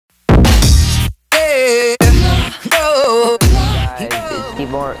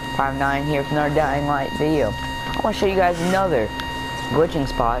More59 here with another Dying Light video. I want to show you guys another glitching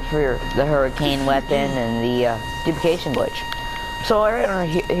spot for the hurricane weapon and the duplication glitch. So right on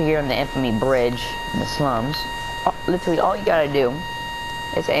here on the infamy bridge in the slums, literally all you gotta do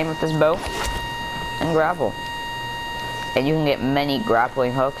is aim with this bow and grapple. And you can get many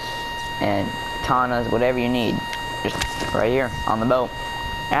grappling hooks and katanas, whatever you need, just right here on the boat.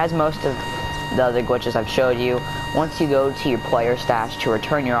 As most of the other glitches I've showed you, once you go to your player stash to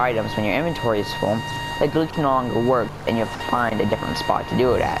return your items when your inventory is full, the glitch no longer works and you have to find a different spot to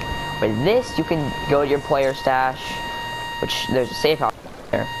do it at. With this, you can go to your player stash, which there's a safe house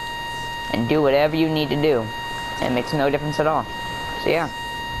there, and do whatever you need to do. It makes no difference at all. So yeah,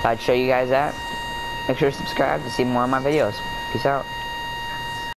 thought I'd show you guys that. Make sure to subscribe to see more of my videos. Peace out.